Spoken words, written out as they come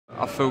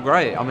I feel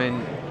great. I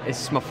mean,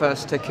 it's my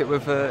first ticket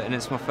with her and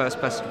it's my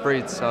first best of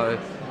breed, so,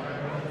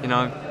 you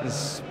know,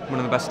 it's one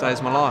of the best days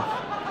of my life.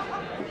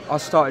 I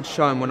started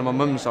showing one of my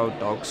mum's old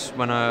dogs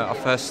when I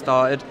first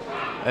started,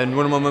 and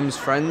one of my mum's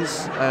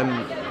friends,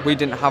 we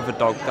didn't have a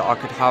dog that I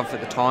could have at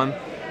the time,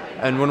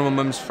 and one of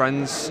my mum's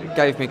friends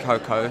gave me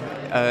Coco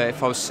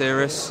if I was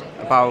serious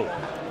about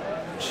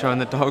showing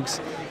the dogs,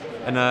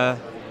 and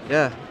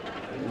yeah,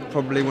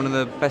 probably one of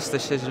the best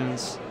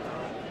decisions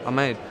I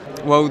made.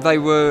 Well, they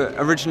were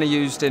originally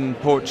used in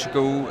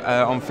Portugal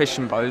on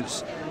fishing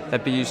boats.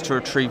 They'd be used to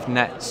retrieve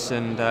nets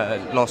and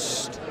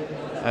lost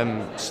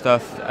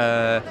stuff.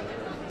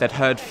 They'd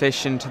herd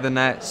fish into the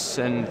nets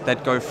and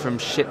they'd go from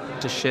ship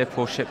to ship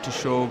or ship to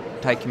shore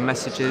taking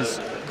messages.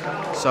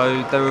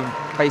 So they were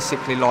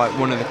basically like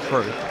one of the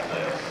crew,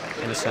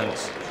 in a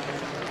sense.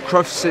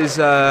 Crufts is,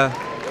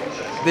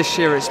 this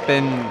year it's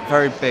been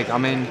very big. I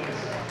mean,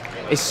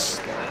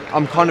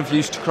 I'm kind of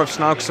used to Crufts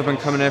now because I've been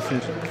coming here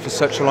for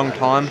such a long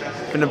time.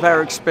 It's been a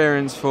better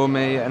experience for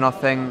me, and I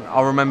think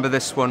I'll remember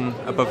this one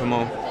above them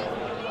all.